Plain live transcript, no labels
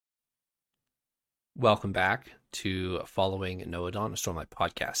Welcome back to Following Noadon, a Stormlight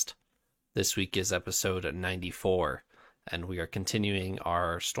podcast. This week is episode 94, and we are continuing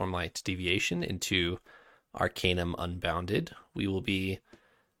our Stormlight deviation into Arcanum Unbounded. We will be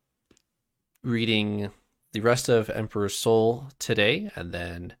reading the rest of Emperor's Soul today, and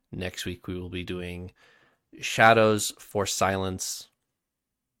then next week we will be doing Shadows for Silence.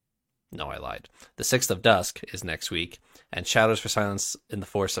 No, I lied. The Sixth of Dusk is next week, and Shadows for Silence in the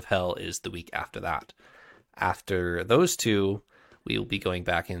Forest of Hell is the week after that. After those two, we will be going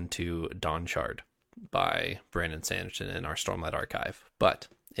back into Dawnshard by Brandon Sanderson in our Stormlight archive. But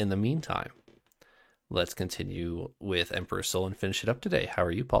in the meantime, let's continue with Emperor's Soul and finish it up today. How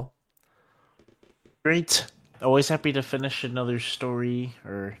are you, Paul? Great. Always happy to finish another story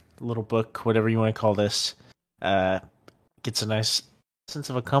or little book, whatever you want to call this. Gets a nice sense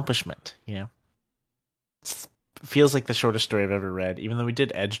of accomplishment, Feels like the shortest story I've ever read, even though we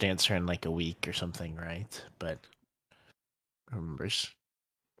did Edge Dancer in like a week or something, right? But remembers.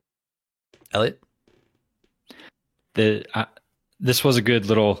 Elliot? This was a good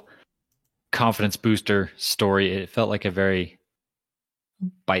little confidence booster story. It felt like a very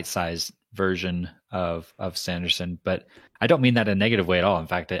bite-sized version of Sanderson, but I don't mean that in a negative way at all. In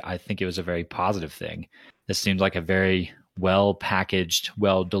fact, I think it was a very positive thing. This seems like a very well-packaged,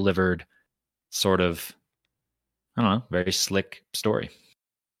 well-delivered sort of, I don't know, very slick story.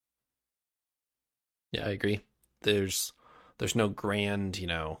 Yeah, I agree. There's no grand,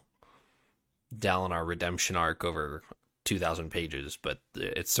 Dalinar redemption arc over 2,000 pages, but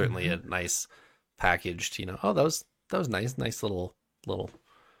it's certainly a nice packaged, that was nice little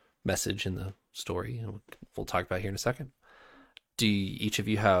message in the story. We'll talk about here in a second. Do each of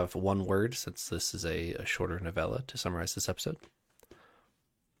you have one word, since this is a shorter novella, to summarize this episode?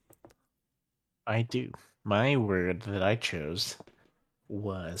 I do. My word that I chose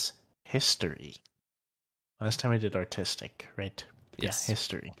was history. Last time I did artistic, right? Yes. Yeah,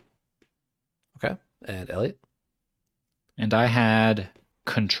 history. Okay. And Elliot? And I had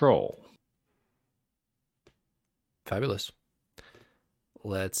control. Fabulous.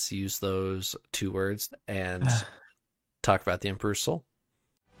 Let's use those two words and talk about the Emperor's Soul.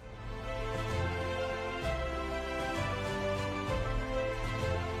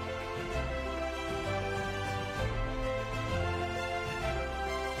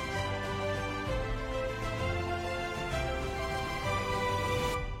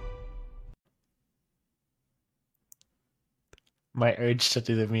 My urge to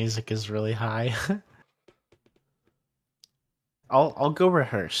do the music is really high. I'll go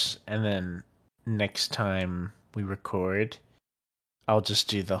rehearse, and then next time we record, I'll just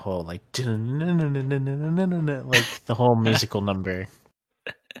do the whole like the whole musical number.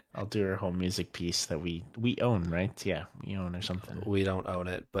 I'll do our whole music piece that we own, right? Yeah, we own or something. We don't own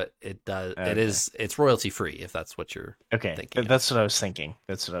it, but it does. Okay. It's royalty free if that's what you're thinking. That's what I was thinking.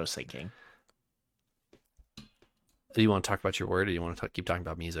 Do you want to talk about your word, or do you want to keep talking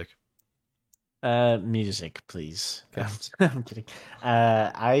about music? Music, please. Okay. I'm kidding.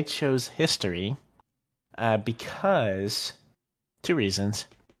 I chose history because two reasons.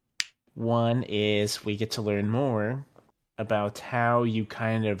 One is we get to learn more about how you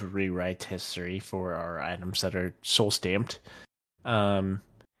kind of rewrite history for our items that are soul stamped,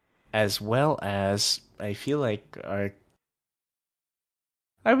 as well as I feel like I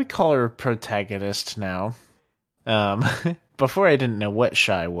would call her protagonist now. Before I didn't know what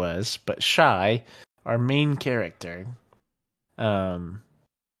Shy was, but Shy, our main character,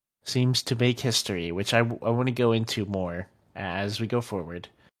 seems to make history, which I want to go into more as we go forward.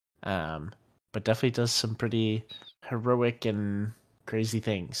 But definitely does some pretty heroic and crazy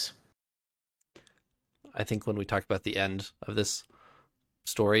things. I think when we talk about the end of this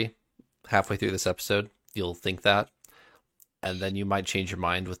story, halfway through this episode, you'll think that, and then you might change your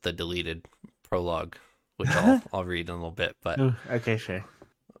mind with the deleted prologue, which I'll read in a little bit. But okay, sure.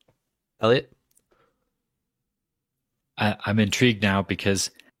 Elliot? I'm intrigued now because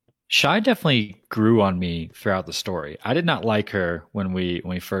Shy definitely grew on me throughout the story. I did not like her when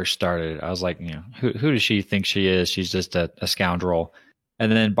we first started. I was like, who does she think she is? She's just a scoundrel.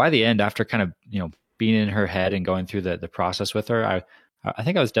 And then by the end, after kind of being in her head and going through the process with her, I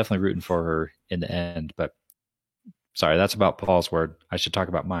think I was definitely rooting for her in the end. But sorry, that's about Paul's word. I should talk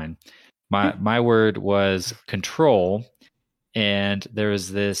about mine. My word was control, and there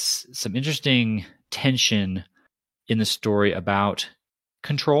was some interesting tension in the story about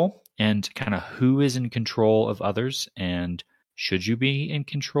control and kind of who is in control of others, and should you be in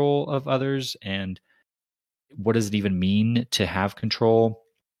control of others, and what does it even mean to have control?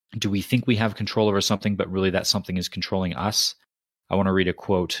 Do we think we have control over something, but really that something is controlling us? I want to read a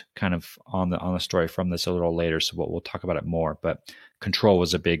quote kind of on the story from this a little later, so we'll talk about it more. But control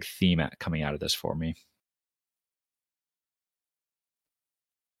was a big theme coming out of this for me.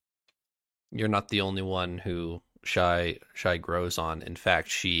 You're not the only one who Shy grows on. In fact,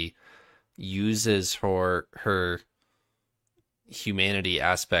 she uses her humanity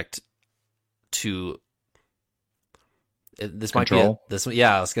aspect to this Control. might be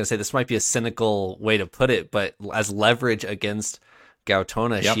yeah, I was gonna say this might be a cynical way to put it, but as leverage against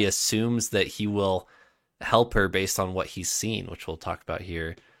Gautona, Yep. she assumes that he will help her based on what he's seen, which we'll talk about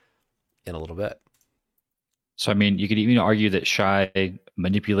here in a little bit. So, I mean, you could even argue that Shy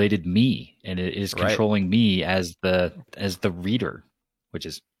manipulated me and it is Right. controlling me as the reader, which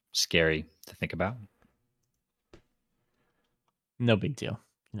is scary to think about. No big deal.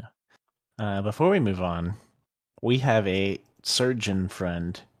 Yeah. Before we move on, we have a surgeon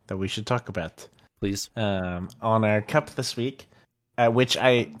friend that we should talk about. Please. On our cup this week, which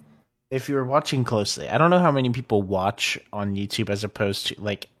if you were watching closely, I don't know how many people watch on YouTube as opposed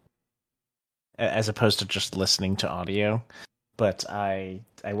to just listening to audio, but I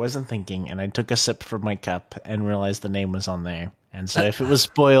wasn't thinking, and I took a sip from my cup and realized the name was on there. And so if it was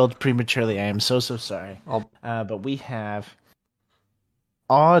spoiled prematurely, I am so sorry. But we have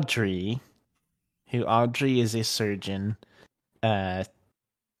Audrey, Audrey is a surgeon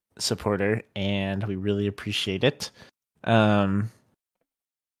supporter, and we really appreciate it.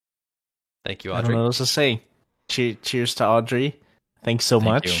 Thank you, I don't know Audrey. what else to say. Cheers to Audrey. Thanks so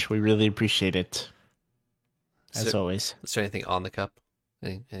Thank much. you. We really appreciate it. As always. Is there anything on the cup?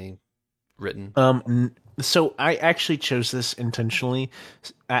 Any written? So I actually chose this intentionally.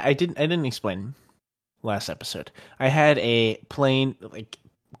 I didn't explain last episode. I had a plain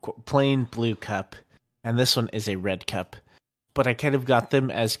blue cup, and this one is a red cup. But I kind of got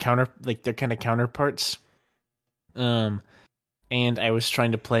them as they're kind of counterparts. And I was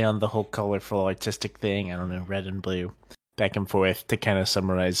trying to play on the whole colorful artistic thing. I don't know, red and blue, back and forth to kind of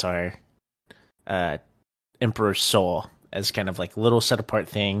summarize our Emperor's Soul as kind of like a little set apart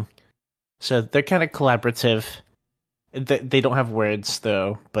thing. So they're kind of collaborative. They don't have words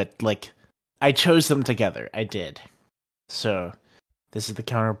though, but like I chose them together. I did. So this is the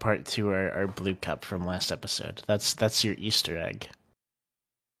counterpart to our blue cup from last episode. That's your Easter egg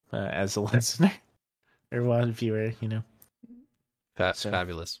as a listener or one viewer, you know.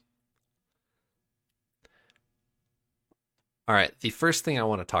 Fabulous. All right. The first thing I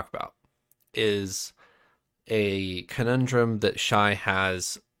want to talk about is a conundrum that Shy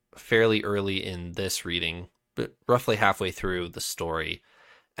has fairly early in this reading, but roughly halfway through the story.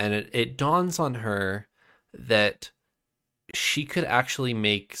 And it dawns on her that she could actually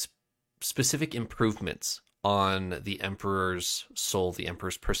make specific improvements on the Emperor's soul, the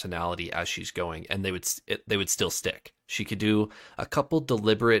Emperor's personality as she's going, and they would still stick. She could do a couple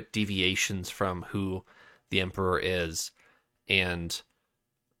deliberate deviations from who the Emperor is and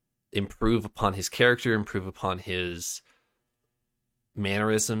improve upon his character, improve upon his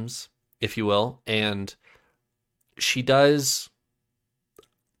mannerisms, if you will. And she does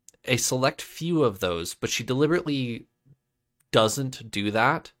a select few of those, but she deliberately doesn't do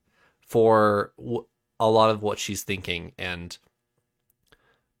that for a lot of what she's thinking. And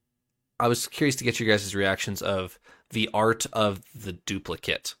I was curious to get your guys' reactions of the art of the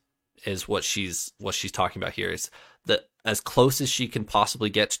duplicate is what she's talking about here. Is that as close as she can possibly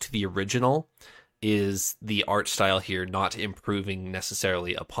get to the original is the art style here, not improving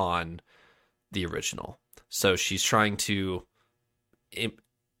necessarily upon the original. So she's trying to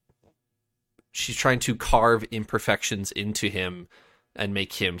carve imperfections into him and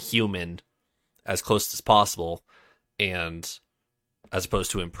make him human as close as possible, and as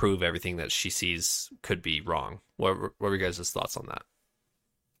opposed to improve everything that she sees could be wrong. What were your guys' thoughts on that?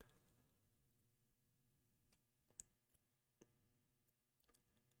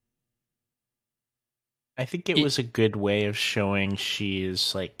 I think it was a good way of showing she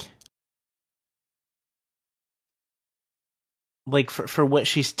is like for what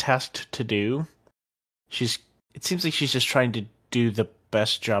she's tasked to do, it seems like she's just trying to do the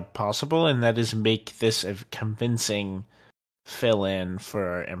best job possible, and that is make this a convincing fill-in for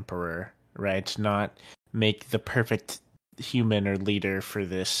our Emperor, right? Not make the perfect human or leader for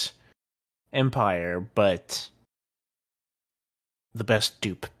this empire, but the best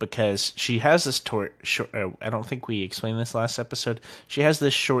dupe, because she has this I don't think we explained this last episode. She has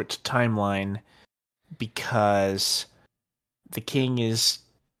this short timeline because the king is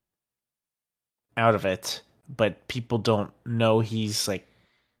out of it, but people don't know he's like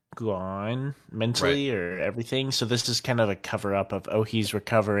gone mentally or everything. So this is kind of a cover up of, oh, he's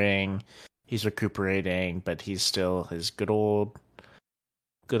recovering, he's recuperating, but he's still his good old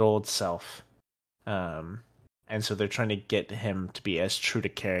good old self. And so they're trying to get him to be as true to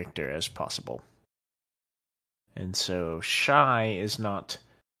character as possible. And so Shy is not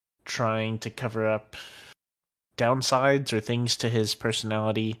trying to cover up downsides or things to his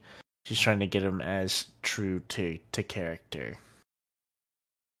personality. She's trying to get him as true to character.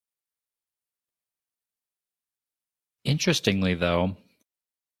 Interestingly, though,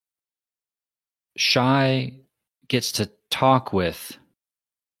 Shy gets to talk with,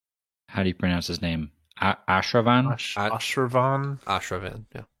 how do you pronounce his name? Ashravan? Ashravan? Ashravan,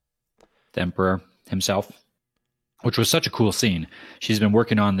 yeah. The Emperor himself, which was such a cool scene. She's been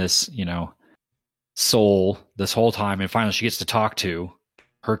working on this, soul this whole time, and finally she gets to talk to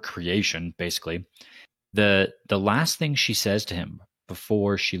her creation, basically. The last thing she says to him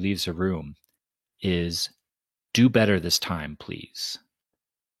before she leaves her room is, "Do better this time, please."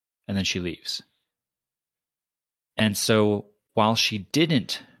 And then she leaves. And so while she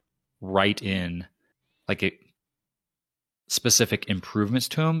didn't write in like a specific improvements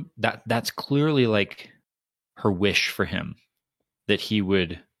to him, that's clearly like her wish for him, that he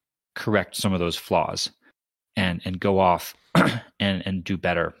would correct some of those flaws and go off and do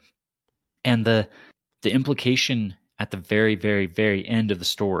better. And the implication at the very, very, very end of the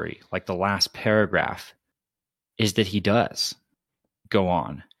story, like the last paragraph, is that he does go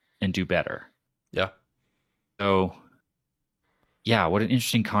on and do better. Yeah. So, yeah, what an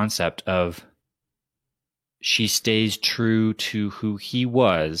interesting concept of she stays true to who he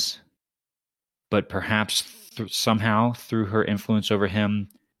was, but perhaps somehow through her influence over him,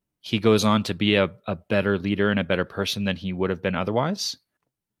 he goes on to be a better leader and a better person than he would have been otherwise.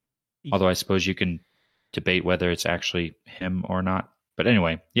 Although I suppose you can debate whether it's actually him or not. But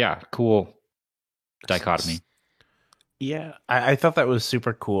anyway, yeah, cool dichotomy. Yeah, I thought that was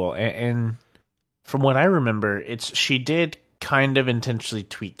super cool. And from what I remember, she did kind of intentionally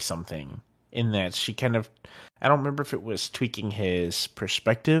tweak something in that she kind of, I don't remember if it was tweaking his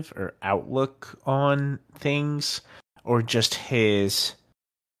perspective or outlook on things or just his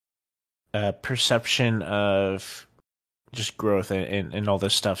perception of just growth and all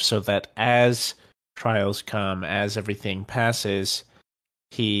this stuff, so that as trials come, as everything passes,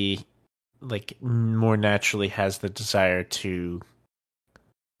 he like more naturally has the desire to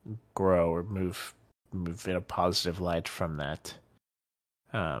grow or move in a positive light from that.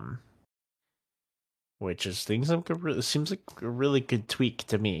 Which is seems like a really good tweak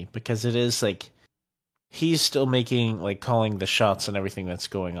to me, because it is like he's still making, like, calling the shots and everything that's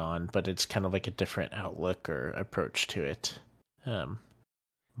going on, but it's kind of like a different outlook or approach to it.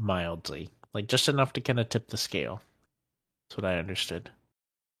 Mildly. Like, just enough to kind of tip the scale. That's what I understood.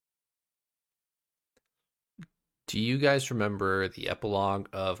 Do you guys remember the epilogue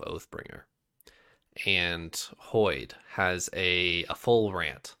of Oathbringer? And Hoyd has a full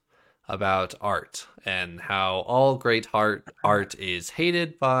rant about art and how all great art is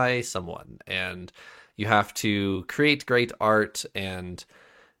hated by someone, and you have to create great art, and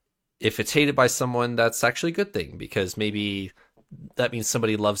if it's hated by someone, that's actually a good thing, because maybe that means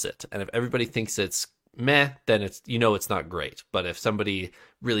somebody loves it. And if everybody thinks it's meh, then it's not great. But if somebody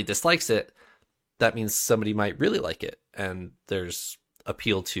really dislikes it, that means somebody might really like it, and there's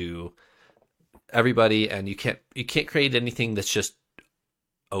appeal to everybody, and you can't create anything that's just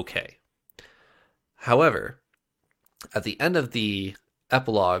okay. However, at the end of the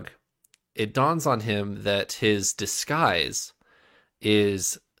epilogue, it dawns on him that his disguise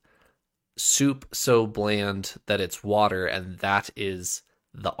is soup so bland that it's water, and that is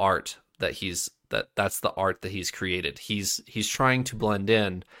the art that's the art that he's created. He's trying to blend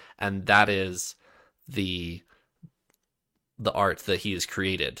in, and that is the art that he has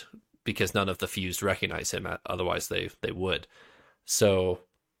created, because none of the Fused recognize him, otherwise they would. So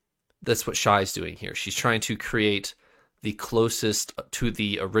that's what Shy's doing here. She's trying to create the closest to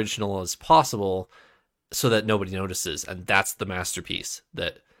the original as possible so that nobody notices, and that's the masterpiece,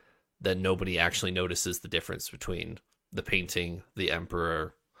 that nobody actually notices the difference between the painting, the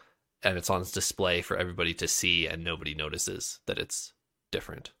Emperor, and it's on display for everybody to see, and nobody notices that it's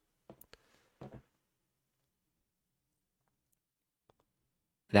different.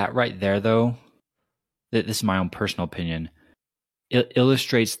 That right there, though, this is my own personal opinion, it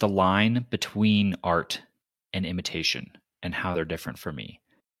illustrates the line between art and imitation and how they're different for me.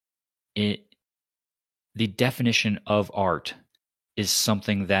 The definition of art is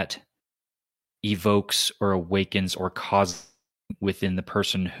something that evokes or awakens or causes within the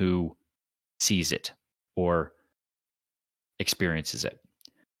person who sees it or experiences it.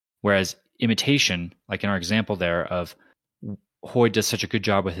 Whereas imitation, like in our example there of Hoyd does such a good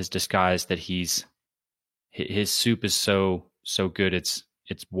job with his disguise that his soup is so good it's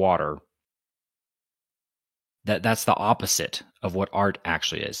it's water. That's the opposite of what art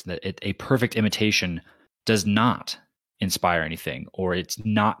actually is. That a perfect imitation does not inspire anything, or it's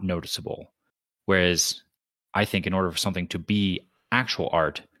not noticeable. Whereas I think in order for something to be actual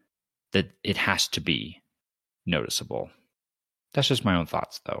art, that it has to be noticeable. That's just my own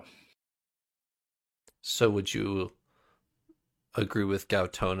thoughts, though. So would you agree with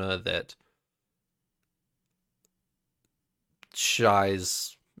Gautona that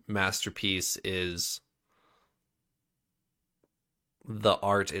Shai's masterpiece is the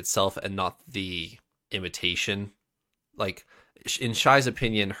art itself and not the imitation? Like, in Shai's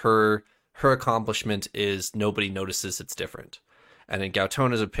opinion, her accomplishment is nobody notices it's different. And in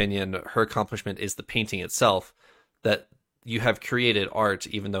Gautona's opinion, her accomplishment is the painting itself, that you have created art,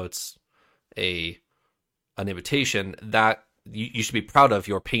 even though it's an imitation, that you should be proud of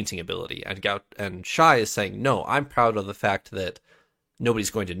your painting ability. And Shai is saying, no, I'm proud of the fact that nobody's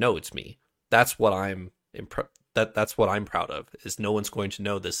going to know it's me. That's what that's what I'm proud of, is no one's going to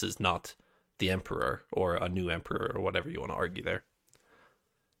know this is not the emperor or a new emperor or whatever you want to argue there.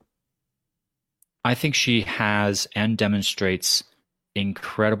 I think she has and demonstrates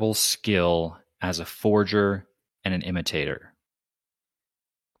incredible skill as a forger and an imitator.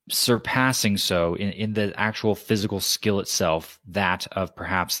 Surpassing so in the actual physical skill itself, that of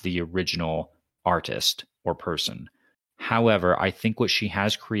perhaps the original artist or person. However, I think what she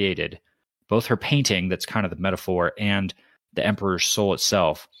has created, both her painting, that's kind of the metaphor, and the Emperor's Soul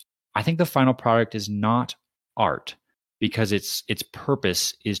itself, I think the final product is not art, because its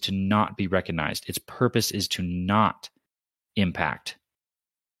purpose is to not be recognized. Its purpose is to not impact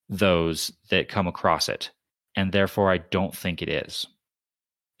those that come across it. And therefore, I don't think it is.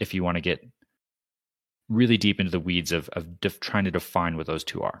 If you want to get really deep into the weeds of trying to define what those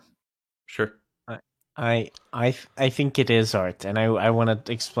two are. Sure. I think it is art, and I want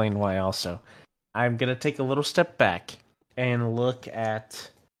to explain why also. I'm going to take a little step back and look at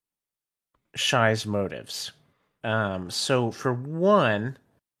Shai's motives. So for one,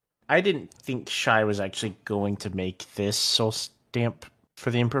 I didn't think Shai was actually going to make this soul stamp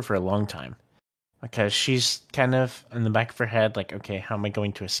for the Emperor for a long time. Because she's kind of in the back of her head, like, okay, how am I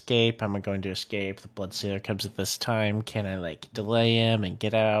going to escape? How am I going to escape? The Bloodsealer comes at this time. Can I, like, delay him and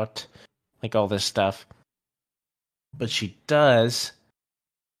get out? Like, all this stuff. But she does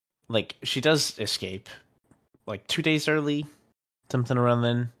escape, like, 2 days early, something around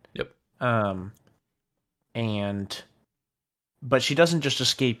then. Yep. But she doesn't just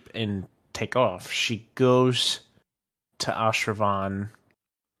escape and take off. She goes to Ashravan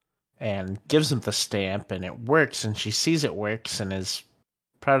and gives him the stamp, and it works, and she sees it works, and is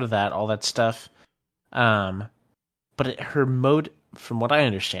proud of that, all that stuff. But from what I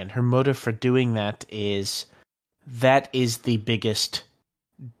understand, her motive for doing that is the biggest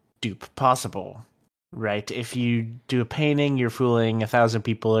dupe possible, right? If you do a painting, you're fooling 1,000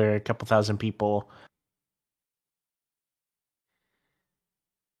 people or a couple thousand people.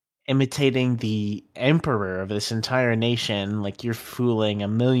 Imitating the emperor of this entire nation, like, you're fooling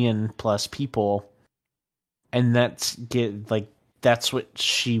 1 million plus people, and that's what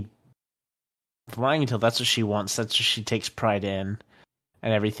she lying until that's what she wants, that's what she takes pride in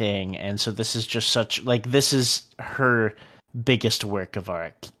and everything. And so this is just this is her biggest work of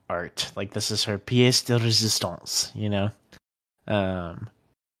art. Like, this is her pièce de résistance, you know?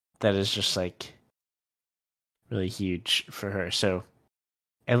 That is just, like, really huge for her. So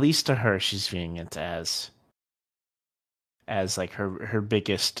at least to her, she's viewing it as like her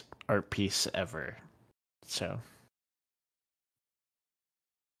biggest art piece ever. So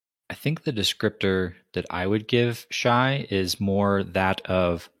I think the descriptor that I would give Shai is more that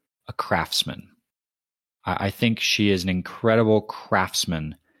of a craftsman. I think she is an incredible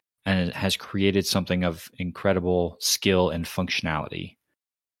craftsman and has created something of incredible skill and functionality.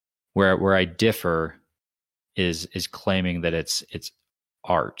 Where I differ is claiming that it's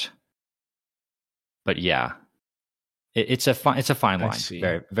art. But yeah, it's a fine line,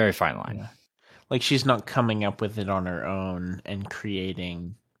 very, very fine line. Yeah. Like, she's not coming up with it on her own and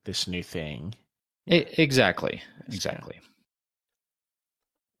creating this new thing. Exactly.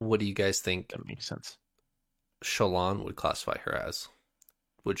 What do you guys think That makes sense. Shallan would classify her as?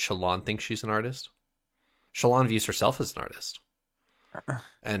 Would Shallan think she's an artist? Shallan views herself as an artist.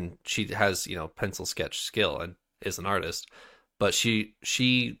 And she has, pencil sketch skill and is an artist. But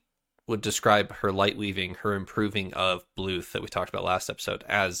she would describe her light weaving, her improving of Bluth that we talked about last episode,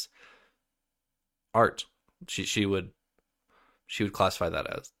 as art. She would classify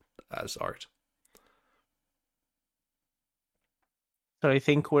that as art. So I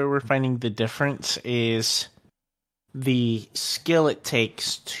think where we're finding the difference is the skill it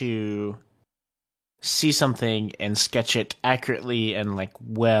takes to see something and sketch it accurately and like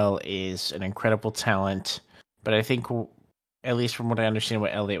well is an incredible talent. But I think, at least from what I understand,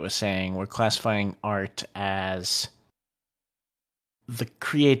 what Elliot was saying, we're classifying art as the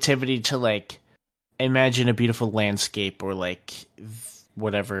creativity to like imagine a beautiful landscape or like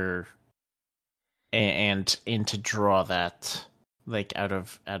whatever, and to draw that like out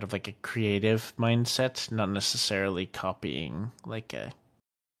of like a creative mindset, not necessarily copying like a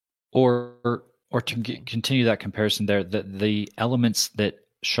or to continue that comparison there, the elements that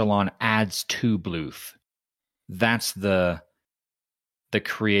Shallan adds to Bluth, that's the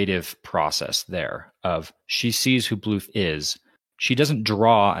creative process there of she sees who Bluth is. She doesn't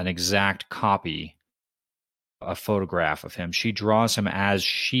draw an exact copy, a photograph of him. She draws him as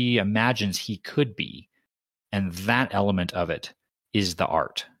she imagines he could be. And that element of it is the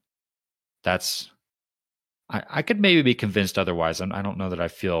art. That's, I could maybe be convinced otherwise. I don't know that I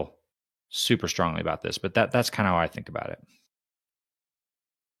feel super strongly about this, but that's kind of how I think about it.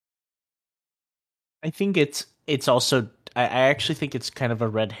 I think it's also, I actually think it's kind of a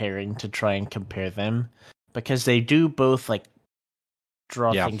red herring to try and compare them, because they do both like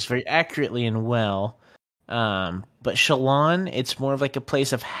draw things very accurately and well. But Shallan, it's more of like a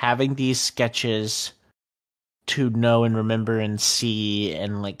place of having these sketches to know and remember and see,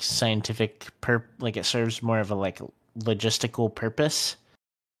 and like scientific like it serves more of a like logistical purpose.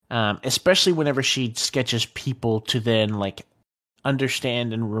 Especially whenever she sketches people to then like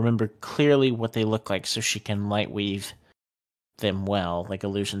understand and remember clearly what they look like, so she can light weave them well, like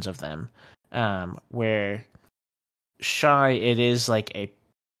illusions of them. Where Shy, it is like a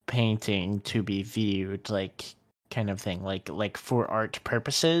painting to be viewed, like kind of thing, like for art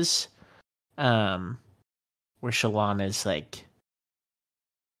purposes. Where Shallan is like,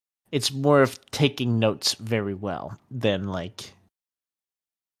 it's more of taking notes very well than like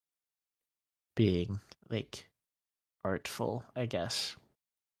being like artful, I guess.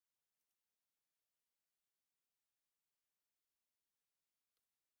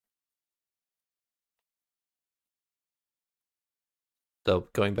 So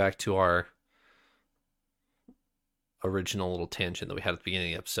going back to our original little tangent that we had at the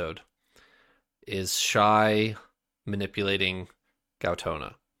beginning of the episode, is Shy manipulating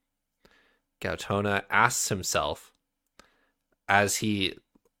Gautona? Gautona asks himself, as he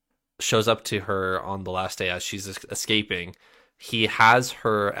shows up to her on the last day as she's escaping, he has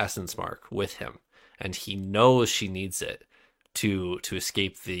her essence mark with him, and he knows she needs it to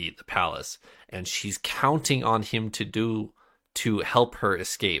escape the palace, and she's counting on him to help her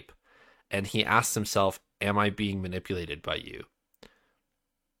escape. And he asks himself, am I being manipulated by you?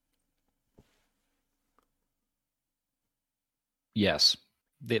 Yes.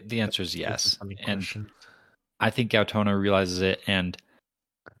 The answer is yes. And I think Gautona realizes it, and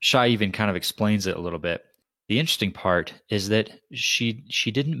Shy even kind of explains it a little bit. The interesting part is that she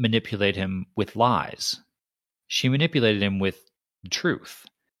didn't manipulate him with lies. She manipulated him with truth.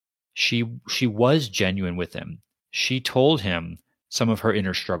 She was genuine with him. She told him some of her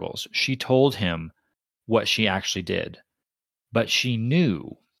inner struggles. She told him what she actually did. But she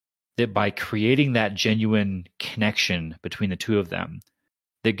knew that by creating that genuine connection between the two of them,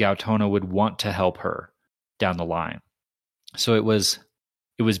 that Gautona would want to help her down the line. So it was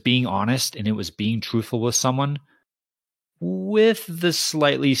being honest, and it was being truthful with someone with the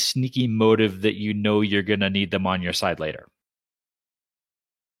slightly sneaky motive that you know you're going to need them on your side later.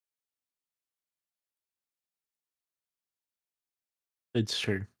 It's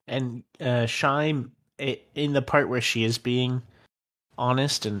true. And Shy, in the part where she is being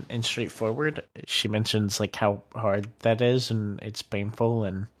honest and straightforward, she mentions like how hard that is, and it's painful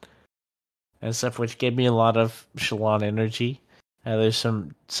and stuff, which gave me a lot of Shallan energy. There's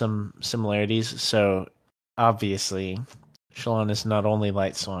some similarities. So obviously, Shallan is not only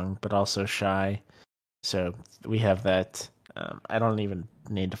Lightsong but also Shy. So we have that. I don't even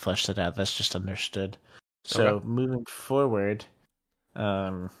need to flesh that out. That's just understood. So okay. Moving forward,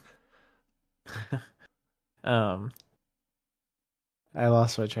 I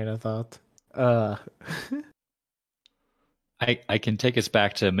lost my train of thought. I can take us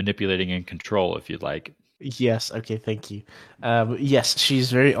back to manipulating and control if you'd like. Yes. Okay. Thank you. Yes,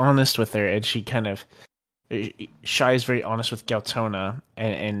 she's very honest with her, and she kind of Shy is very honest with Gautona,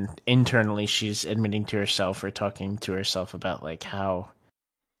 and internally she's admitting to herself or talking to herself about like how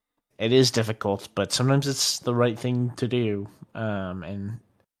it is difficult, but sometimes it's the right thing to do. And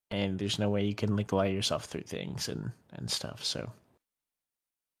there's no way you can like lie yourself through things and stuff. So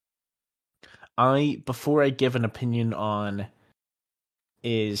before I give an opinion on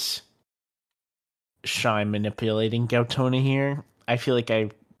is Shy manipulating Gautona here. I feel like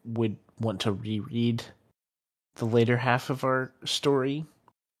I would want to reread the later half of our story,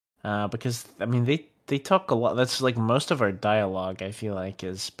 because I mean they talk a lot. That's like most of our dialogue. I feel like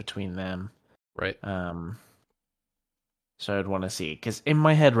is between them. Right. So I'd want to see, because in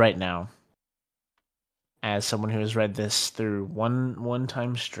my head right now, as someone who has read this through one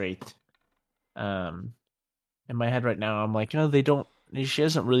time straight, in my head right now, I'm like, they don't. She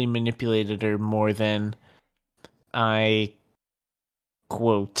hasn't really manipulated her more than I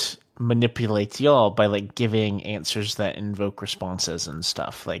quote manipulate y'all by like giving answers that invoke responses and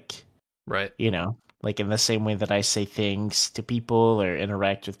stuff. Like, Right. Like in the same way that I say things to people or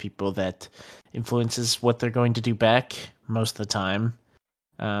interact with people that influences what they're going to do back most of the time.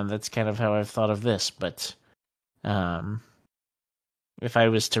 That's kind of how I've thought of this. But if I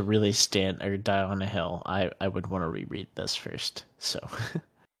was to really stand or die on a hill, I would want to reread this first. So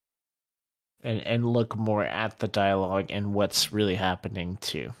and look more at the dialogue and what's really happening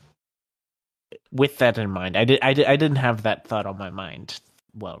too. With that in mind, I didn't have that thought on my mind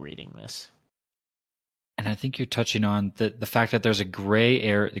while reading this. And I think you're touching on the fact that there's the gray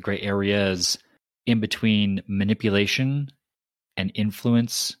areas in between manipulation and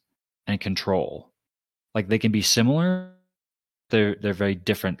influence and control. Like they can be similar, they're very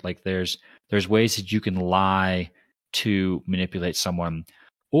different. Like there's ways that you can lie to manipulate someone,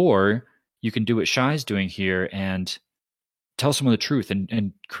 or you can do what Shy's doing here and tell someone the truth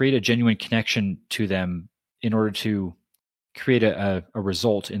and create a genuine connection to them in order to create a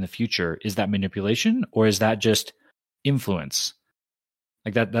result in the future. Is that manipulation, or is that just influence?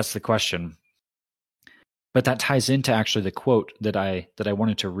 Like that's the question. But that ties into actually the quote that I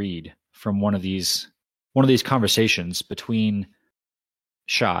wanted to read from one of these conversations between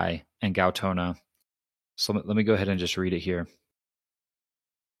Shy and Gautona. So let me go ahead and just read it here.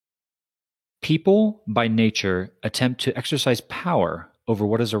 People, by nature, attempt to exercise power over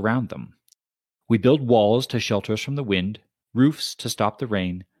what is around them. We build walls to shelter us from the wind, roofs to stop the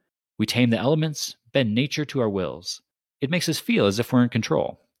rain. We tame the elements, bend nature to our wills. It makes us feel as if we're in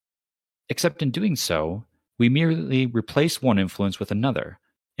control. Except in doing so, we merely replace one influence with another.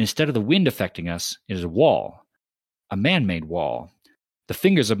 Instead of the wind affecting us, it is a wall, a man-made wall. The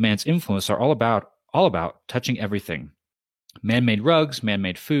fingers of man's influence are all about touching everything. Man-made rugs,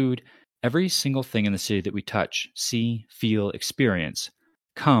 man-made food, every single thing in the city that we touch, see, feel, experience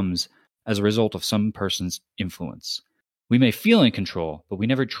comes as a result of some person's influence. We may feel in control, but we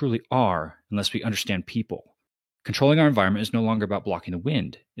never truly are unless we understand people. Controlling our environment is no longer about blocking the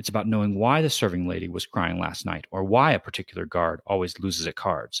wind. It's about knowing why the serving lady was crying last night, or why a particular guard always loses at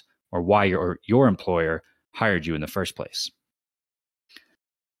cards, or why your employer hired you in the first place.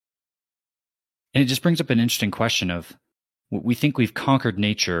 And it just brings up an interesting question of, we think we've conquered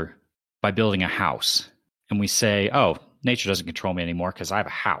nature by building a house. And we say, oh, nature doesn't control me anymore because I have a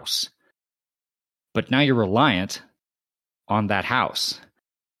house. But now you're reliant on that house.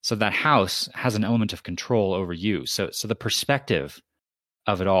 So that house has an element of control over you. So the perspective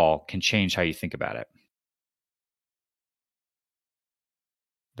of it all can change how you think about it.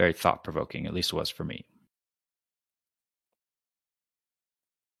 Very thought-provoking, at least it was for me.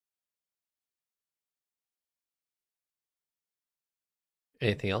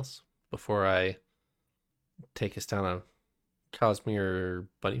 Anything else before I take us down a Cosmere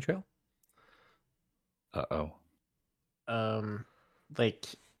bunny trail? Like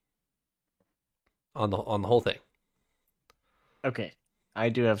on the whole thing. Okay, I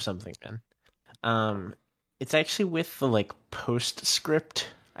do have something then. It's actually with the like postscript.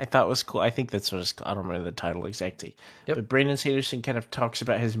 I thought was cool. I think that's what it's called. I don't remember the title exactly. Yep. But Brandon Sanderson kind of talks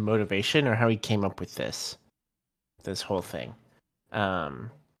about his motivation or how he came up with this whole thing.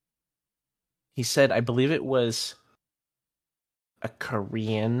 He said, I believe it was a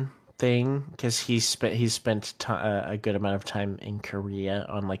Korean thing, because he spent a good amount of time in Korea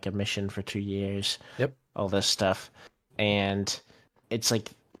on like a mission for 2 years. Yep. All this stuff, and it's like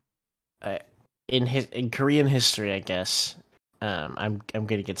in Korean history, I guess. I'm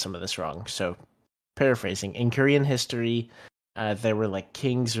gonna get some of this wrong, so paraphrasing. In Korean history, there were like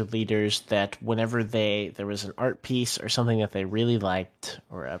kings or leaders that whenever there was an art piece or something that they really liked,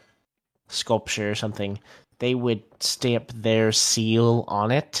 or a sculpture or something, they would stamp their seal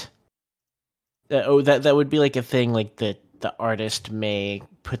on it. That would be like a thing, like the artist may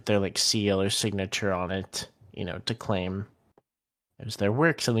put their like seal or signature on it, to claim it was their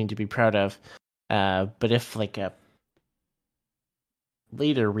work, something to be proud of. But if like a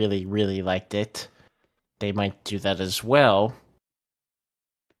leader really, really liked it, they might do that as well,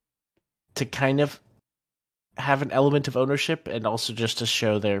 to kind of have an element of ownership, and also just to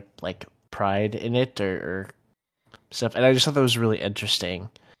show their like pride in it or stuff. And I just thought that was really interesting.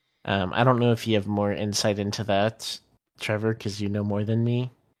 I don't know if you have more insight into that, Trevor, because you know more than me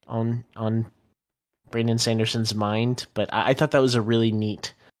on Brandon Sanderson's mind. But I thought that was a really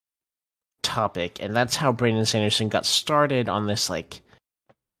neat topic, and that's how Brandon Sanderson got started on this, like,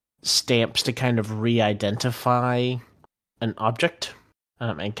 stamps to kind of re-identify an object,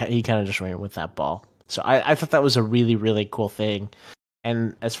 and he kind of just ran with that ball. So I thought that was a really, really cool thing.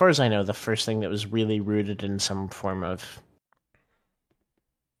 And as far as I know, the first thing that was really rooted in some form of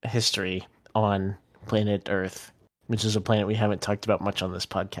history on planet Earth, which is a planet we haven't talked about much on this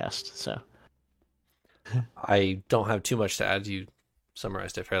podcast. So I don't have too much to add. You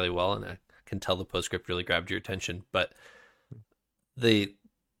summarized it fairly well, and I can tell the postscript really grabbed your attention. But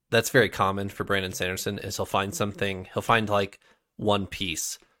that's very common for Brandon Sanderson, is he'll find like one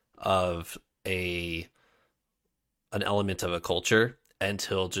piece of an element of a culture, and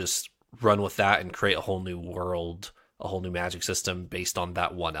he'll just run with that and create a whole new world, a whole new magic system based on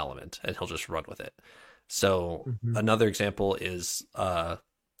that one element, and he'll just run with it. So another example is a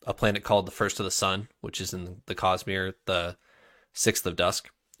planet called the First of the Sun, which is in the Cosmere. The Sixth of Dusk,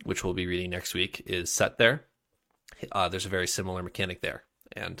 which we'll be reading next week, is set there. There's a very similar mechanic there,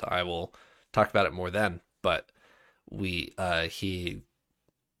 and I will talk about it more then. But he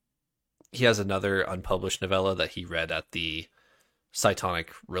has another unpublished novella that he read at the Cytonic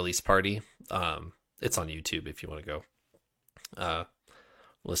release party. It's on YouTube if you want to go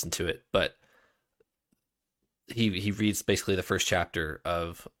listen to it. But he reads basically the first chapter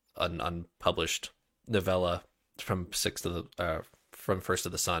of an unpublished novella from First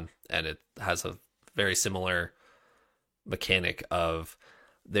of the Sun, and it has a very similar mechanic of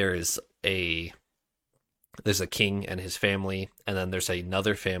there's a king and his family, and then there's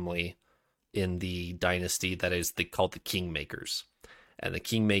another family in the dynasty that is called the Kingmakers. And the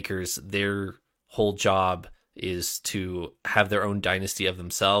Kingmakers, their whole job is to have their own dynasty of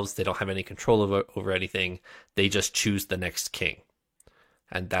themselves. They don't have any control over anything. They just choose the next king,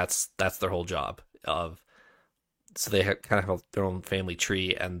 and that's their whole job. So they kind of have their own family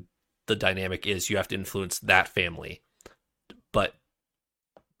tree, and the dynamic is you have to influence that family, but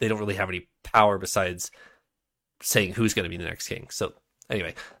they don't really have any power besides saying who's going to be the next king. So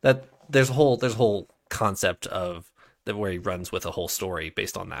anyway, there's a whole concept of that where he runs with a whole story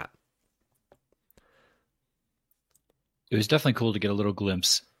based on that. It was definitely cool to get a little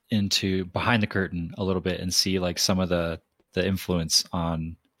glimpse into behind the curtain a little bit and see like some of the influence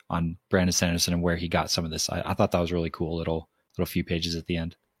on Brandon Sanderson and where he got some of this. I thought that was really cool. Little few pages at the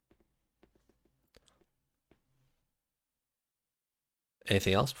end.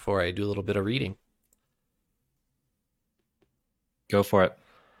 Anything else before I do a little bit of reading? Go for it.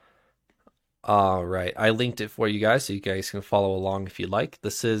 All right. I linked it for you guys so you guys can follow along if you like.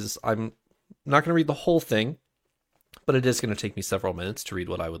 I'm not going to read the whole thing, but it is going to take me several minutes to read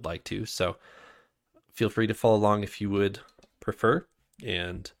what I would like to. So feel free to follow along if you would prefer.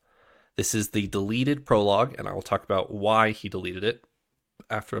 And this is the deleted prologue, and I will talk about why he deleted it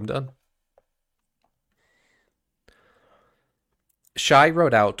after I'm done. Shai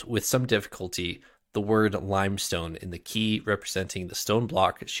wrote out with some difficulty the word limestone in the key representing the stone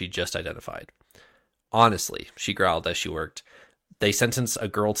block she just identified. Honestly, she growled as she worked, they sentence a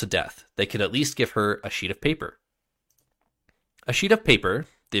girl to death. They could at least give her a sheet of paper. A sheet of paper,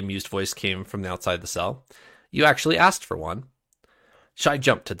 the amused voice came from the outside the cell. You actually asked for one. Shai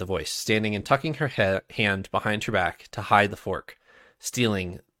jumped at the voice, standing and tucking her hand behind her back to hide the fork,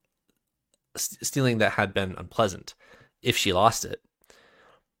 stealing that had been unpleasant, if she lost it.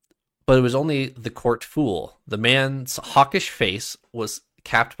 But it was only the court fool. The man's hawkish face was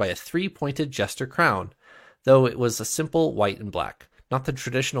capped by a three-pointed jester crown, though it was a simple white and black, not the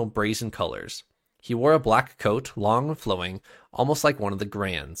traditional brazen colors. He wore a black coat, long and flowing, almost like one of the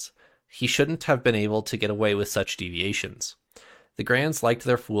Grands. He shouldn't have been able to get away with such deviations. The Grands liked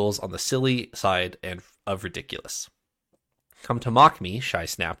their fools on the silly side and of ridiculous. Come to mock me, Shai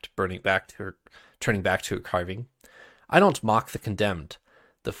snapped, turning back to her carving. I don't mock the condemned,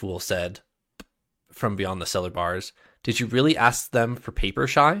 the fool said from beyond the cellar bars. Did you really ask them for paper,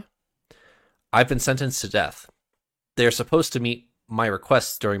 Shai? I've been sentenced to death. They are supposed to meet my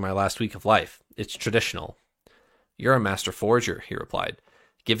requests during my last week of life. It's traditional. You're a master forger, he replied.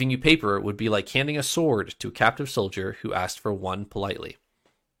 Giving you paper would be like handing a sword to a captive soldier who asked for one politely.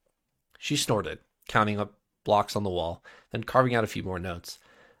 She snorted, counting up blocks on the wall, then carving out a few more notes.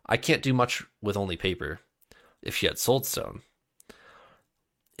 I can't do much with only paper. If she had sold stone.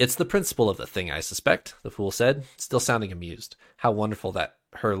 It's the principle of the thing, I suspect, the fool said, still sounding amused. How wonderful that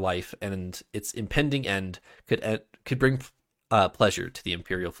her life and its impending end could bring pleasure to the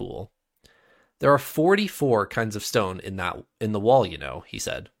imperial fool. There are 44 kinds of stone in the wall, he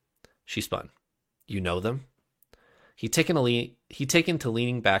said. She spun. You know them? He'd taken to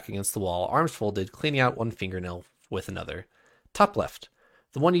leaning back against the wall, arms folded, cleaning out one fingernail with another. Top left.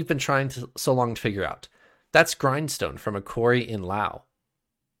 The one you've been trying so long to figure out. That's grindstone from a quarry in Lao.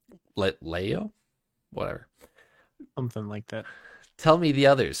 Lao? Whatever. Something like that. Tell me the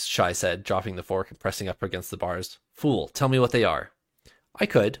others, Shai said, dropping the fork and pressing up against the bars. Fool, tell me what they are. I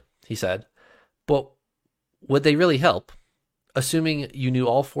could, he said. But would they really help? Assuming you knew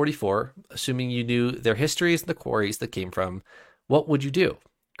all 44, assuming you knew their histories and the quarries that came from, what would you do?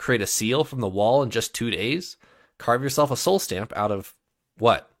 Create a seal from the wall in just 2 days? Carve yourself a soul stamp out of,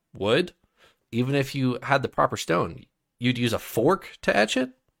 what, wood? Even if you had the proper stone, you'd use a fork to etch it?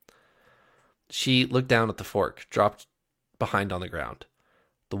 She looked down at the fork, dropped behind on the ground.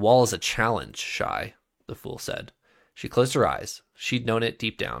 The wall is a challenge, Shai, the fool said. She closed her eyes. She'd known it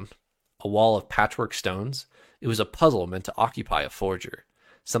deep down. A wall of patchwork stones. It was a puzzle meant to occupy a forger,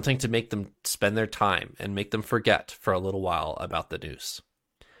 something to make them spend their time and make them forget for a little while about the noose.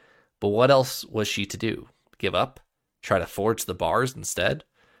 But what else was she to do? Give up? Try to forge the bars instead?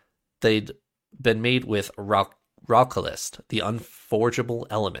 They'd been made with Ralkalist, the unforgeable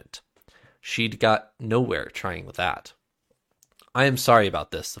element. She'd got nowhere trying with that. I am sorry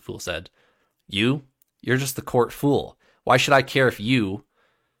about this, the fool said. You? You're just the court fool. Why should I care if you...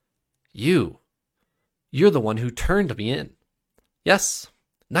 You're the one who turned me in. Yes,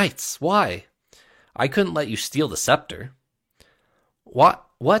 knights, why? I couldn't let you steal the scepter.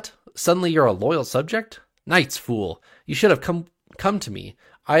 What? Suddenly you're a loyal subject? Knights, fool, you should have come to me.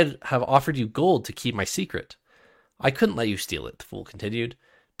 I'd have offered you gold to keep my secret. I couldn't let you steal it, the fool continued,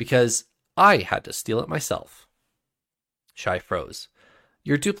 because I had to steal it myself. Shai froze.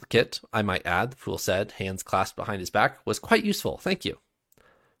 Your duplicate, I might add, the fool said, hands clasped behind his back, was quite useful, thank you.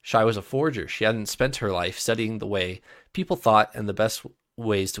 Shai was a forger. She hadn't spent her life studying the way people thought and the best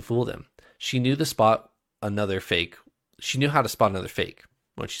ways to fool them. She knew how to spot another fake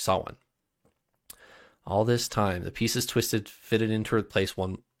when she saw one. All this time, the pieces fitted into her place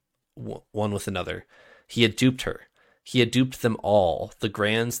one with another. He had duped her. He had duped them all, the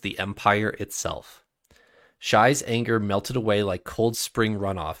Grands, the Empire itself. Shai's anger melted away like cold spring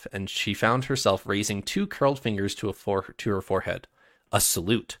runoff, and she found herself raising 2 curled fingers to her forehead. A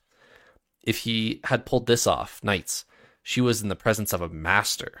salute. If he had pulled this off, knights, she was in the presence of a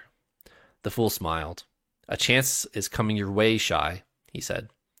master. The fool smiled. A chance is coming your way, Shai, he said.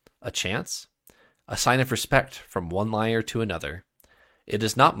 A chance? A sign of respect from one liar to another. It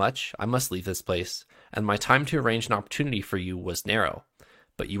is not much. I must leave this place, and my time to arrange an opportunity for you was narrow.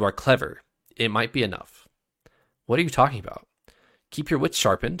 But you are clever. It might be enough. What are you talking about? Keep your wits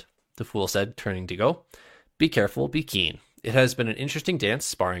sharpened, the fool said, turning to go. Be careful, be keen. It has been an interesting dance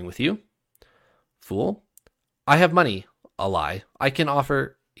sparring with you. Fool? I have money. A lie. I can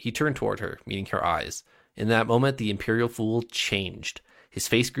offer... He turned toward her, meeting her eyes. In that moment, the Imperial Fool changed. His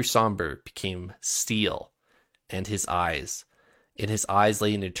face grew somber, became steel. And his eyes. In his eyes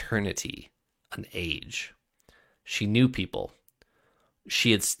lay an eternity, an age. She knew people.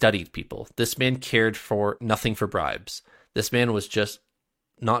 She had studied people. This man cared for nothing for bribes. This man was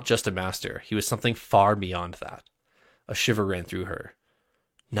not just a master. He was something far beyond that. A shiver ran through her.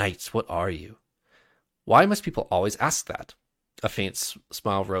 Knights, what are you? Why must people always ask that? A faint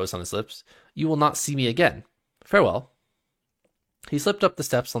smile rose on his lips. You will not see me again. Farewell. He slipped up the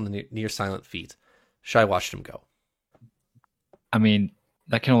steps on the near silent feet. Shai watched him go. I mean,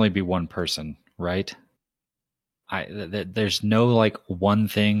 that can only be one person, right? There's no like one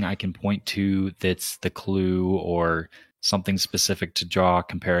thing I can point to that's the clue or something specific to draw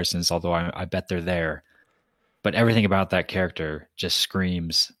comparisons, although I bet they're there. But everything about that character just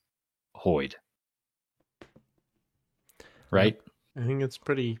screams Hoid. Right? I think it's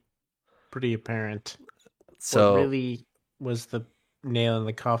pretty apparent. So what really was the nail in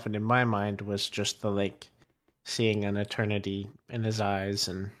the coffin in my mind was just the like seeing an eternity in his eyes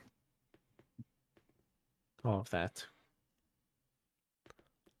and all of that.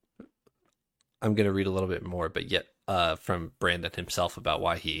 I'm going to read a little bit more, but yet from Brandon himself about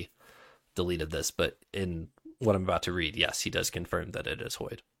why he deleted this. But in what I'm about to read, yes, he does confirm that it is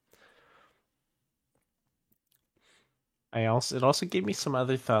Hoid. It also gave me some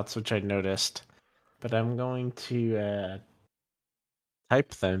other thoughts which I noticed, but I'm going to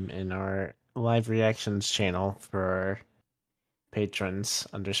type them in our live reactions channel for our patrons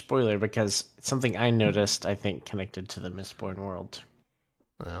under spoiler because it's something I noticed, I think, connected to the Mistborn world.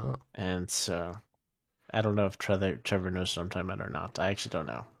 Oh. And so I don't know if Trevor knows what I'm talking about or not. I actually don't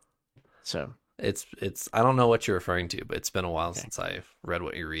know. So it's I don't know what you're referring to, but it's been a while since I've read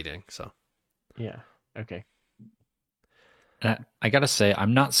what you're reading. So Yeah. Okay. I gotta say,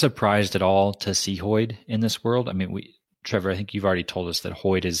 I'm not surprised at all to see Hoid in this world. I mean, Trevor, I think you've already told us that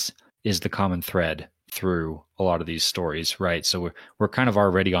Hoid is the common thread through a lot of these stories, right? So we're kind of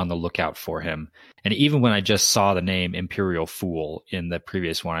already on the lookout for him. And even when I just saw the name Imperial Fool in the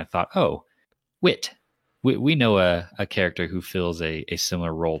previous one, I thought, oh, Wit. We know a character who fills a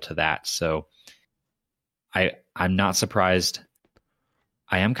similar role to that. So I'm not surprised.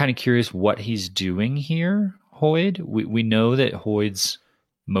 I am kind of curious what he's doing here, Hoid. We know that Hoid's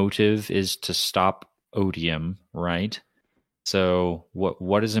motive is to stop odium, right? So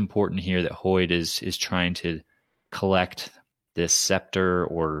what is important here that Hoid is trying to collect this scepter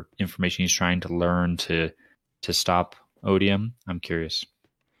or information he's trying to learn to stop odium? I'm curious.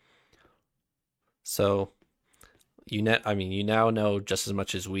 So you now know just as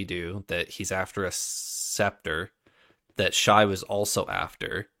much as we do that he's after a scepter that Shai was also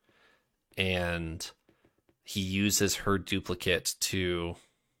after, and he uses her duplicate to,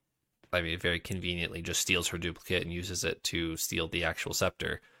 very conveniently just steals her duplicate and uses it to steal the actual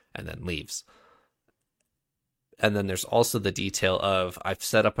scepter and then leaves. And then there's also the detail of, I've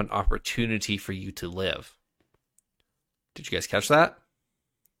set up an opportunity for you to live. Did you guys catch that?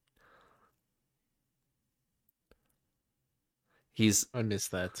 I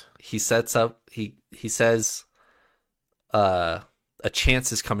missed that. He sets up, he says, a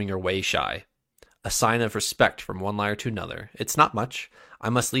chance is coming your way, Shai. A sign of respect from one liar to another. It's not much. I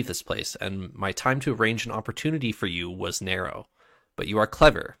must leave this place, and my time to arrange an opportunity for you was narrow. But you are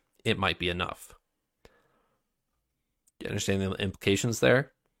clever. It might be enough. Do you understand the implications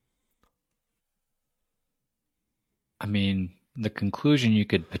there? I mean, the conclusion you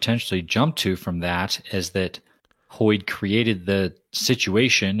could potentially jump to from that is that Hoid created the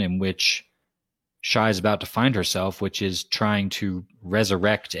situation in which Shai is about to find herself, which is trying to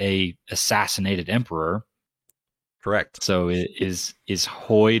resurrect a assassinated emperor. Correct. So is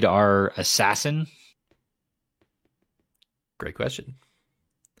Hoid our assassin? Great question.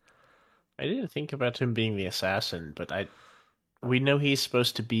 I didn't think about him being the assassin, but we know he's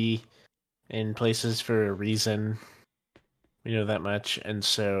supposed to be in places for a reason. We know that much, and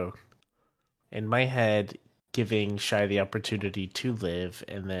so in my head, giving Shai the opportunity to live,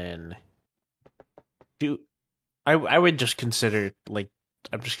 and then I would just consider, like,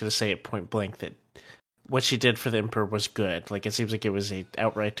 I'm just gonna say it point blank that what she did for the Emperor was good. Like, it seems like it was a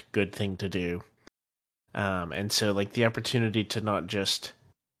outright good thing to do. And so, like, the opportunity to not just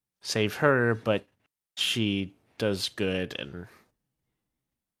save her, but she does good and,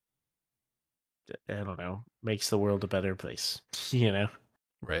 I don't know, makes the world a better place, you know?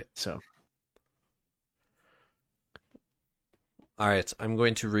 Right. So. All right, I'm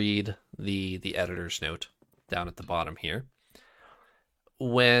going to read the editor's note down at the bottom here.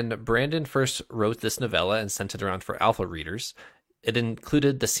 When Brandon first wrote this novella and sent it around for alpha readers, it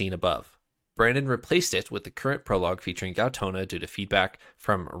included the scene above. Brandon replaced it with the current prologue featuring Gautona due to feedback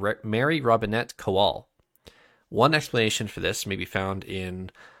from Mary Robinette Kowal. One explanation for this may be found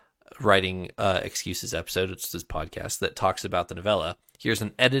in Writing Excuses episode, it's this podcast that talks about the novella. Here's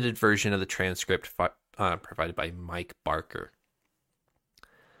an edited version of the transcript provided by Mike Barker.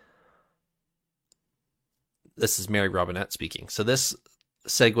 This is Mary Robinette speaking. So this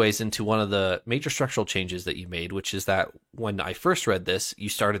segues into one of the major structural changes that you made, which is that when I first read this, you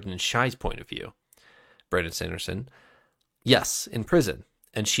started in Shai's point of view, Brandon Sanderson. Yes, in prison.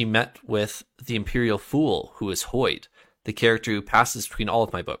 And she met with the Imperial Fool, who is Hoid, the character who passes between all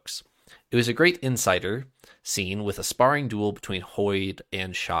of my books. It was a great insider scene with a sparring duel between Hoid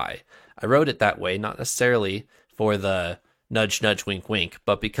and Shai. I wrote it that way, not necessarily for the nudge, nudge, wink, wink,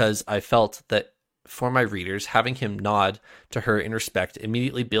 but because I felt that for my readers, having him nod to her in respect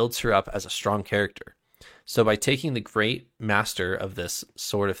immediately builds her up as a strong character. So by taking the great master of this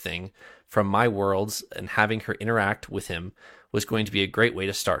sort of thing from my worlds and having her interact with him was going to be a great way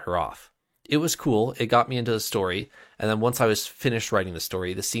to start her off. It was cool, it got me into the story, and then once I was finished writing the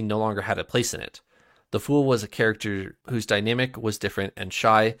story, the scene no longer had a place in it. The Fool was a character whose dynamic was different, and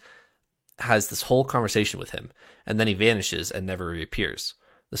Shai has this whole conversation with him, and then he vanishes and never reappears.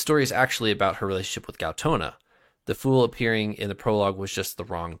 The story is actually about her relationship with Gautona. The Fool appearing in the prologue was just the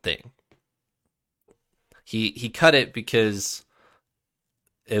wrong thing. He cut it because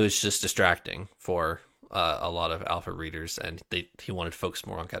it was just distracting for a lot of alpha readers, and he wanted to focus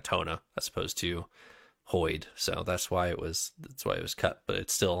more on Gautona as opposed to Hoid. So that's why it was cut. But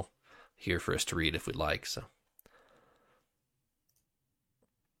it's still here for us to read if we'd like. So.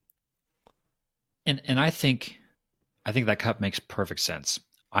 And I think that cut makes perfect sense.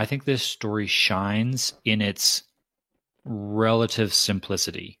 I think this story shines in its relative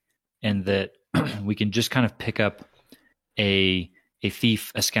simplicity, and that we can just kind of pick up a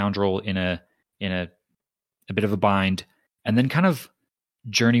thief, a scoundrel in a bit of a bind, and then kind of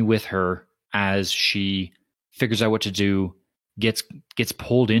journey with her as she figures out what to do, gets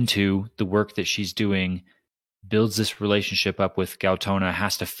pulled into the work that she's doing, builds this relationship up with Gautona,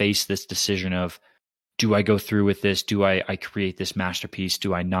 has to face this decision of, do I go through with this? Do I create this masterpiece?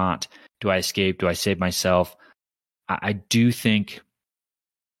 Do I not? Do I escape? Do I save myself? I do think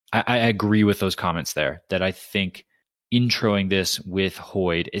I agree with those comments there, that I think introing this with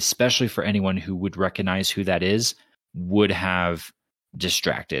Hoid, especially for anyone who would recognize who that is, would have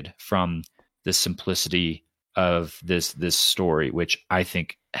distracted from the simplicity of this story, which I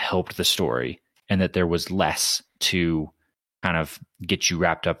think helped the story, and that there was less to kind of get you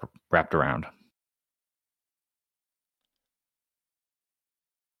wrapped around.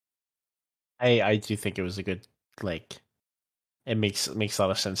 I do think it was a good, like, it makes a lot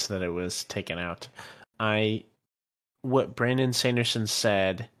of sense that it was taken out. What Brandon Sanderson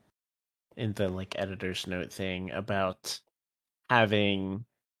said in the like editor's note thing about having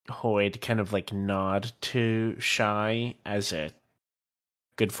Hoid kind of like nod to Shy as a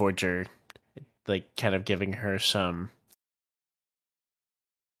good forger, like kind of giving her some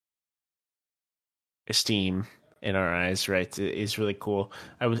esteem in our eyes, right, is really cool.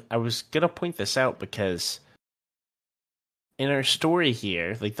 I was gonna point this out because in our story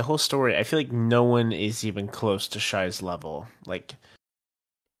here, like the whole story, I feel like no one is even close to Shy's level. Like,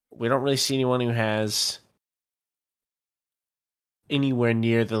 we don't really see anyone who has anywhere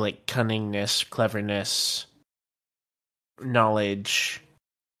near the like cunningness, cleverness, knowledge,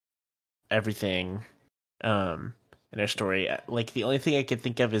 everything in our story. Like, the only thing I could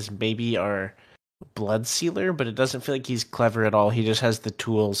think of is maybe our Bloodsealer, but it doesn't feel like he's clever at all. He just has the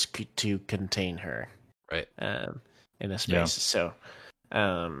tools to contain her, right? In a space. Yeah. So,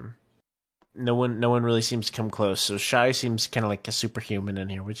 no one really seems to come close. So Shy seems kind of like a superhuman in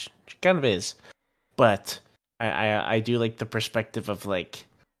here, which she kind of is. But I do like the perspective of like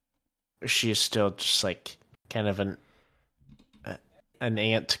she is still just like kind of an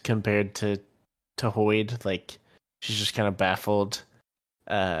ant compared to Hoid. Like, she's just kind of baffled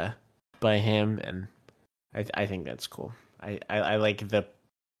by him, and I think that's cool. I like the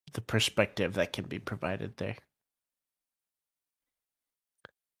perspective that can be provided there.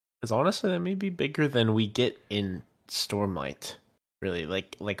 Because honestly, that may be bigger than we get in Stormlight. Really,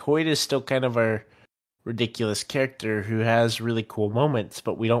 like Hoid is still kind of our ridiculous character who has really cool moments,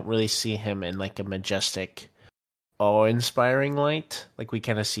 but we don't really see him in like a majestic, awe-inspiring light. Like, we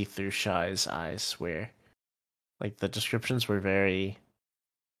kind of see through Shy's eyes, where like the descriptions were very,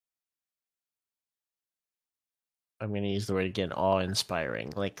 I'm going to use the word again,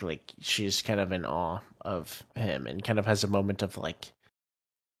 awe-inspiring. Like she's kind of in awe of him and kind of has a moment of like,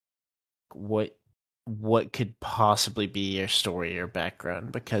 what could possibly be your story or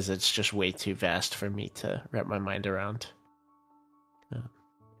background, because it's just way too vast for me to wrap my mind around. Yeah.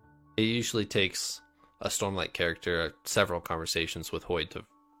 It usually takes a Stormlight character several conversations with Hoid to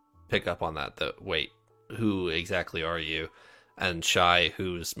pick up on that wait, who exactly are you? And Shy,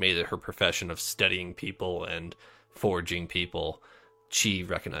 who's made it her profession of studying people and forging people, she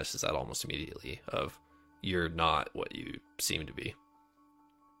recognizes that almost immediately, of, you're not what you seem to be.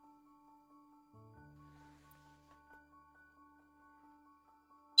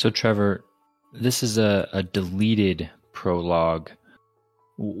 So Trevor, this is a deleted prologue.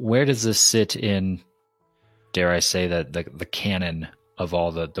 Where does this sit in, dare I say, that the canon of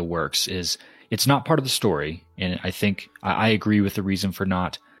all the works? It's not part of the story, and I think I agree with the reason for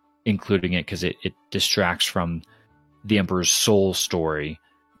not including it, because it distracts from the Emperor's Soul story.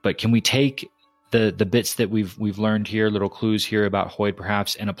 But can we take the bits that we've learned here, little clues here about Hoid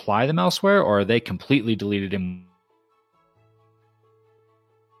perhaps, and apply them elsewhere, or are they completely deleted in?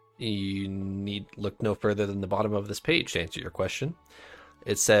 You need look no further than the bottom of this page to answer your question.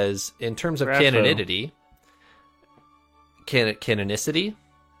 It says, in terms of canonicity,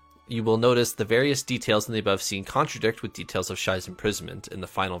 you will notice the various details in the above scene contradict with details of Shy's imprisonment in the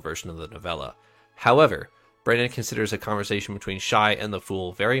final version of the novella. However, Brandon considers a conversation between Shy and the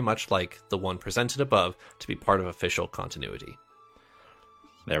Fool very much like the one presented above to be part of official continuity.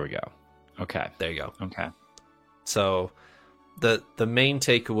 There we go. Okay. There you go. Okay. So the main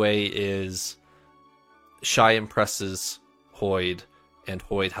takeaway is Shy impresses Hoid, and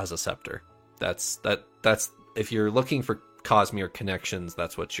Hoid has a scepter. That's if you're looking for Cosmere connections,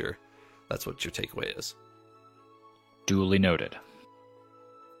 that's what your takeaway is. Duly noted.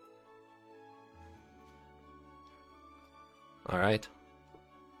 All right.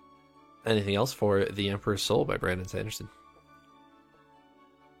 Anything else for The Emperor's Soul by Brandon Sanderson?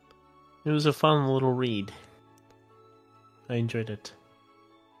 It was a fun little read. I enjoyed it.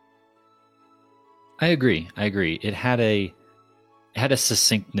 I agree. It had a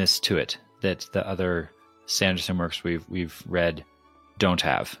succinctness to it that the other Sanderson works we've read don't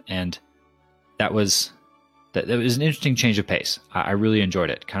have, and that was an interesting change of pace. I really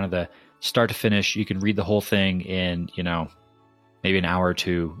enjoyed it. Kind of the start to finish. You can read the whole thing in maybe an hour or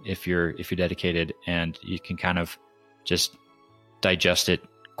two if you're dedicated, and you can kind of just digest it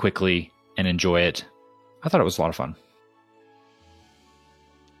quickly and enjoy it. I thought it was a lot of fun.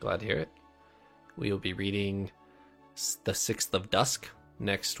 Glad to hear it. We will be reading The Sixth of Dusk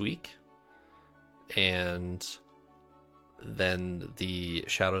next week, and then the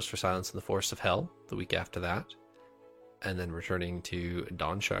Shadows for Silence and the Forest of Hell the week after that, and then returning to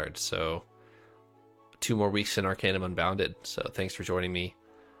Dawnshard. So 2 more weeks in Arcanum Unbounded. So thanks for joining me,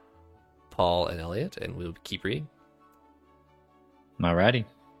 Paul and Elliot, and we'll keep reading. Alrighty.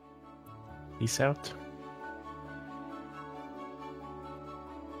 Peace out.